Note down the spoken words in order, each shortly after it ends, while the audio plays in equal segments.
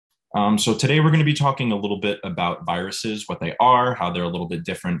So today we're going to be talking a little bit about viruses, what they are, how they're a little bit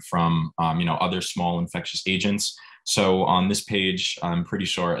different from other small infectious agents. So on this page, I'm pretty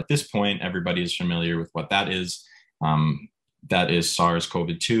sure at this point everybody is familiar with what that is. That is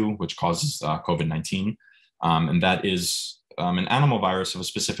SARS-CoV-2, which causes COVID-19, and that is an animal virus of a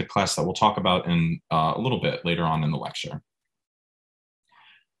specific class that we'll talk about in a little bit later on in the lecture.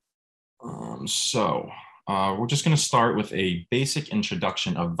 We're just going to start with a basic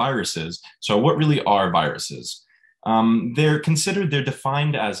introduction of viruses. So what really are viruses? They're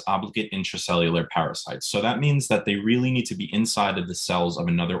defined as obligate intracellular parasites. So that means that they really need to be inside of the cells of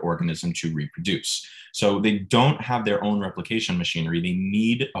another organism to reproduce. So they don't have their own replication machinery. They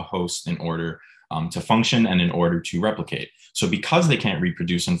need a host in order to function and in order to replicate. So because they can't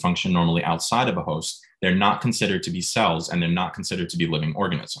reproduce and function normally outside of a host, they're not considered to be cells and they're not considered to be living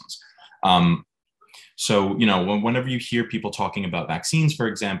organisms. So, whenever you hear people talking about vaccines, for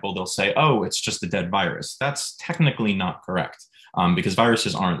example, they'll say, oh, it's just a dead virus. That's technically not correct because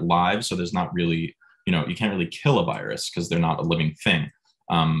viruses aren't live. So there's not really, you can't really kill a virus because they're not a living thing.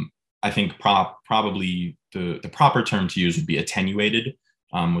 I think probably the proper term to use would be attenuated,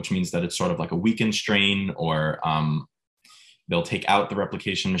 which means that it's sort of like a weakened strain, or they'll take out the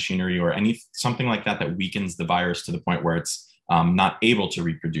replication machinery or something like that that weakens the virus to the point where it's not able to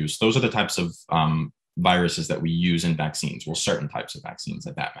reproduce. Those are the types of viruses that we use in vaccines, well, certain types of vaccines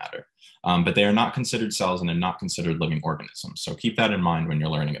at that matter. But they are not considered cells and they're not considered living organisms. So keep that in mind when you're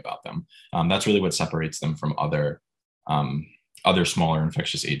learning about them. That's really what separates them from other smaller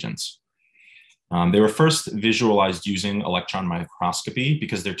infectious agents. They were first visualized using electron microscopy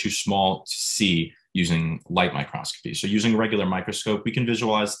because they're too small to see using light microscopy. So using a regular microscope, we can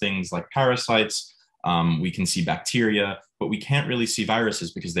visualize things like parasites, we can see bacteria, but we can't really see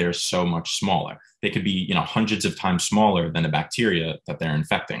viruses because they are so much smaller. They could be, hundreds of times smaller than a bacteria that they're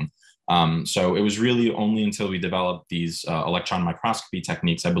infecting. So it was really only until we developed these electron microscopy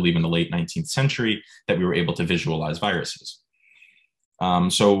techniques, I believe in the late 19th century, that we were able to visualize viruses.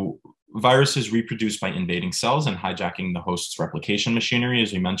 So viruses reproduce by invading cells and hijacking the host's replication machinery,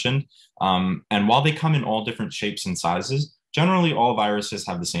 as we mentioned. And while they come in all different shapes and sizes, generally all viruses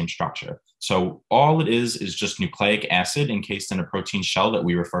have the same structure. So all it is just nucleic acid encased in a protein shell that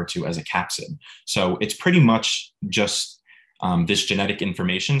we refer to as a capsid. So it's pretty much just this genetic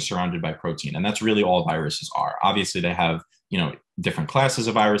information surrounded by protein. And that's really all viruses are. Obviously, they have different classes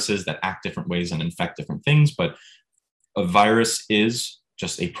of viruses that act different ways and infect different things, but a virus is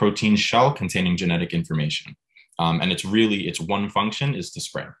just a protein shell containing genetic information. And its one function is to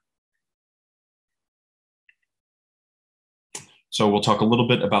spread. So we'll talk a little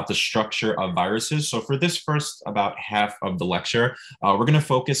bit about the structure of viruses. So for this first about half of the lecture, we're going to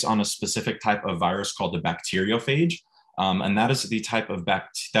focus on a specific type of virus called the bacteriophage. And that is the type of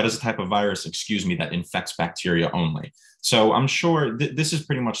virus, that infects bacteria only. So I'm sure this is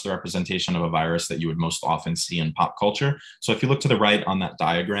pretty much the representation of a virus that you would most often see in pop culture. So if you look to the right on that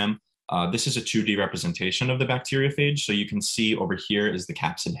diagram, this is a 2D representation of the bacteriophage. So you can see over here is the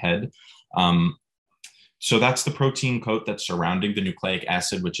capsid head. So that's the protein coat that's surrounding the nucleic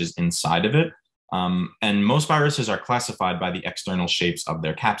acid, which is inside of it. And most viruses are classified by the external shapes of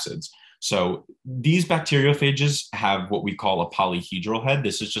their capsids. So these bacteriophages have what we call a polyhedral head.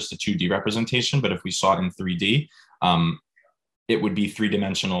 This is just a 2D representation, but if we saw it in 3D, it would be a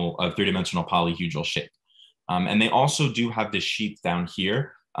three-dimensional polyhedral shape. And they also do have this sheath down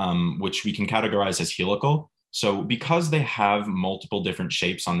here, which we can categorize as helical. So because they have multiple different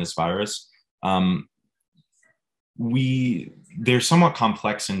shapes on this virus, they're somewhat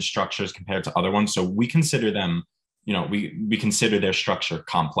complex in structures compared to other ones. So we consider them, we consider their structure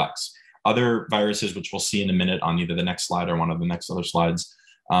complex. Other viruses, which we'll see in a minute on either the next slide or one of the next other slides,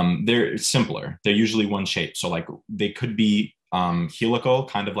 they're simpler. They're usually one shape. So like they could be helical,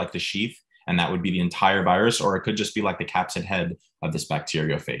 kind of like the sheath, and that would be the entire virus, or it could just be like the capsid head of this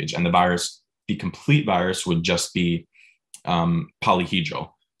bacteriophage. And the complete virus would just be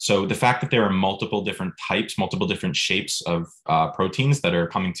polyhedral. So the fact that there are multiple different types, multiple different shapes of proteins that are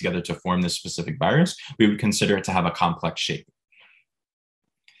coming together to form this specific virus, we would consider it to have a complex shape.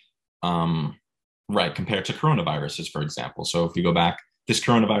 Right, compared to coronaviruses, for example. So if we go back, this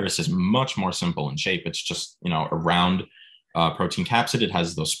coronavirus is much more simple in shape. It's just, a round protein capsid. It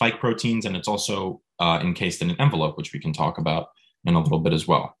has those spike proteins, and it's also encased in an envelope, which we can talk about in a little bit as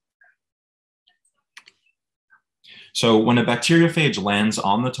well. So when a bacteriophage lands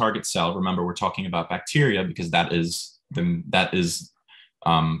on the target cell, remember we're talking about bacteria because that is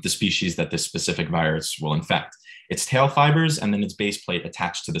the species that this specific virus will infect. Its tail fibers and then its base plate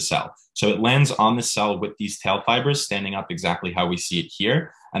attached to the cell. So it lands on the cell with these tail fibers standing up exactly how we see it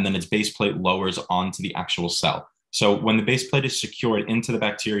here. and then its base plate lowers onto the actual cell. So when the base plate is secured into the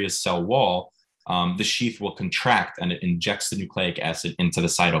bacteria's cell wall, the sheath will contract and it injects the nucleic acid into the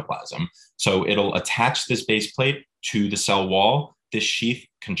cytoplasm. So it'll attach this base plate to the cell wall. This sheath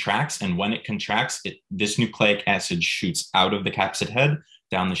contracts, and when it contracts, this nucleic acid shoots out of the capsid head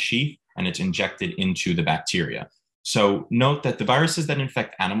down the sheath, and it's injected into the bacteria. So note that the viruses that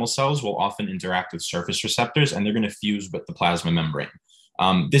infect animal cells will often interact with surface receptors, and they're going to fuse with the plasma membrane.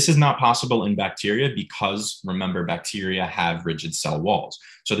 This is not possible in bacteria because, remember, bacteria have rigid cell walls.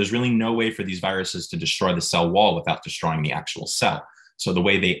 So there's really no way for these viruses to destroy the cell wall without destroying the actual cell. So the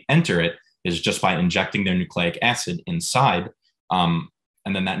way they enter it is just by injecting their nucleic acid inside,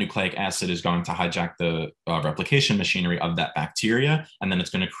 and then that nucleic acid is going to hijack the replication machinery of that bacteria, and then it's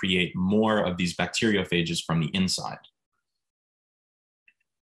going to create more of these bacteriophages from the inside.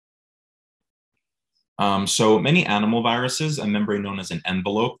 So many animal viruses, a membrane known as an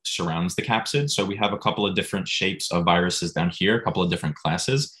envelope surrounds the capsid. So we have a couple of different shapes of viruses down here, a couple of different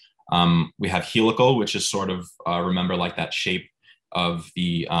classes. We have helical, which is sort of, remember, like that shape of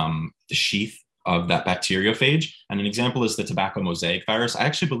the sheath of that bacteriophage. And an example is the tobacco mosaic virus. I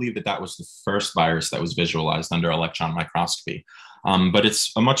actually believe that that was the first virus that was visualized under electron microscopy. But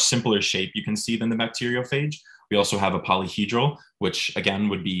it's a much simpler shape you can see than the bacteriophage. We also have a polyhedral, which again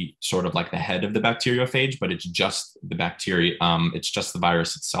would be sort of like the head of the bacteriophage, but it's just the bacteria, it's just the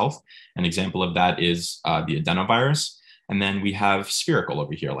virus itself. An example of that is the adenovirus. And then we have spherical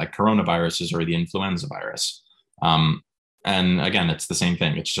over here, like coronaviruses or the influenza virus. And again, it's the same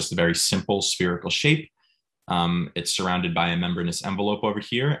thing. It's just a very simple spherical shape. It's surrounded by a membranous envelope over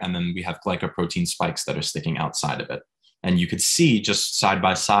here, and then we have glycoprotein spikes that are sticking outside of it. And you could see just side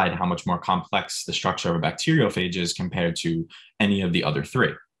by side how much more complex the structure of a bacteriophage is compared to any of the other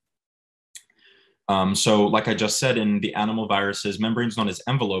three. So like I just said, in the animal viruses, membranes known as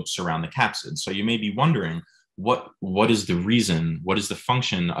envelopes surround the capsid. So you may be wondering, what is the reason, what is the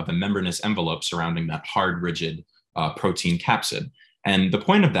function of a membranous envelope surrounding that hard, rigid protein capsid? And the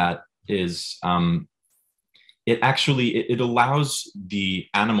point of that is it allows the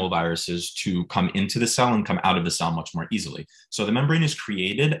animal viruses to come into the cell and come out of the cell much more easily. So the membrane is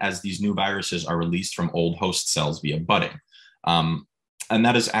created as these new viruses are released from old host cells via budding. And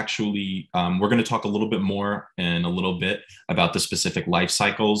that is actually, we're going to talk a little bit more in a little bit about the specific life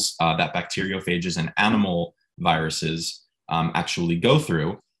cycles that bacteriophages and animal viruses actually go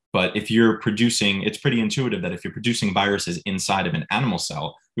through. But if you're producing, it's pretty intuitive that if you're producing viruses inside of an animal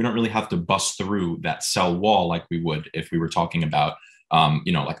cell, we don't really have to bust through that cell wall like we would if we were talking about,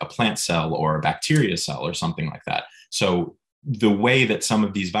 like a plant cell or a bacteria cell or something like that. So the way that some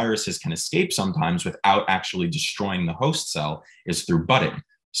of these viruses can escape sometimes without actually destroying the host cell is through budding.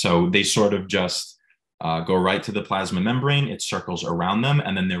 So they sort of just go right to the plasma membrane, it circles around them,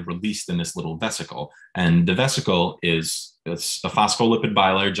 and then they're released in this little vesicle. And the vesicle it's a phospholipid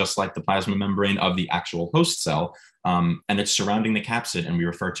bilayer, just like the plasma membrane of the actual host cell, and it's surrounding the capsid, and we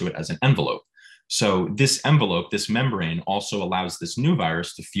refer to it as an envelope. So this envelope, this membrane, also allows this new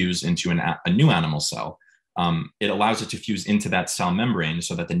virus to fuse into a new animal cell. It allows it to fuse into that cell membrane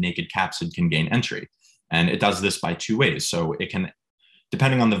so that the naked capsid can gain entry. And it does this by two ways. So it can,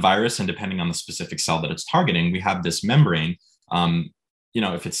 depending on the virus and depending on the specific cell that it's targeting, we have this membrane.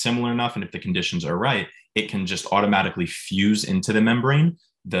 If it's similar enough and if the conditions are right, it can just automatically fuse into the membrane.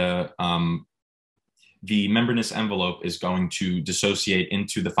 The membranous envelope is going to dissociate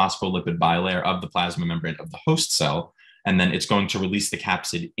into the phospholipid bilayer of the plasma membrane of the host cell, and then it's going to release the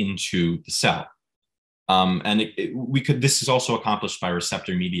capsid into the cell. This is also accomplished by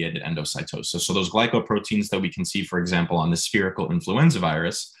receptor-mediated endocytosis. So those glycoproteins that we can see, for example, on the spherical influenza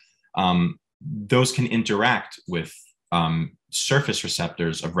virus, those can interact with surface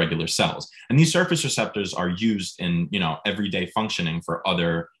receptors of regular cells. And these surface receptors are used in, everyday functioning for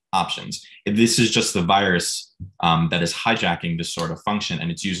other options. This is just the virus that is hijacking this sort of function,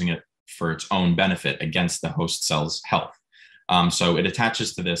 and it's using it for its own benefit against the host cell's health. So it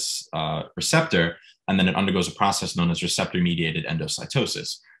attaches to this receptor, and then it undergoes a process known as receptor-mediated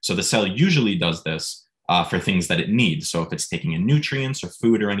endocytosis. So the cell usually does this for things that it needs. So if it's taking in nutrients or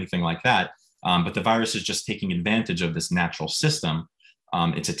food or anything like that, but the virus is just taking advantage of this natural system.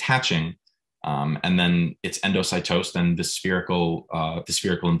 It's attaching, and then it's endocytosed, and the spherical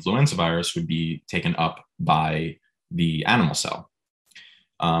influenza virus would be taken up by the animal cell.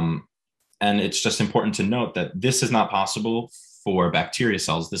 And it's just important to note that this is not possible for bacteria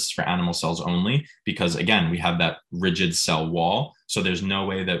cells. This is for animal cells only, because again, we have that rigid cell wall. So there's no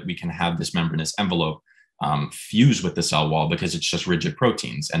way that we can have this membranous envelope fuse with the cell wall, because it's just rigid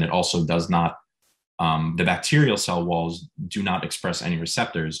proteins. And it also does not The bacterial cell walls do not express any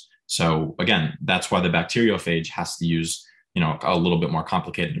receptors. So again, that's why the bacteriophage has to use, a little bit more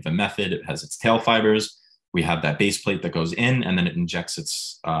complicated of a method. It has its tail fibers. We have that base plate that goes in, and then it injects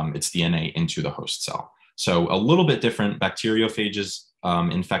its DNA into the host cell. So a little bit different. Bacteriophages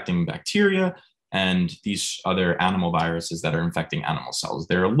infecting bacteria, and these other animal viruses that are infecting animal cells.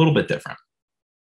 They're a little bit different.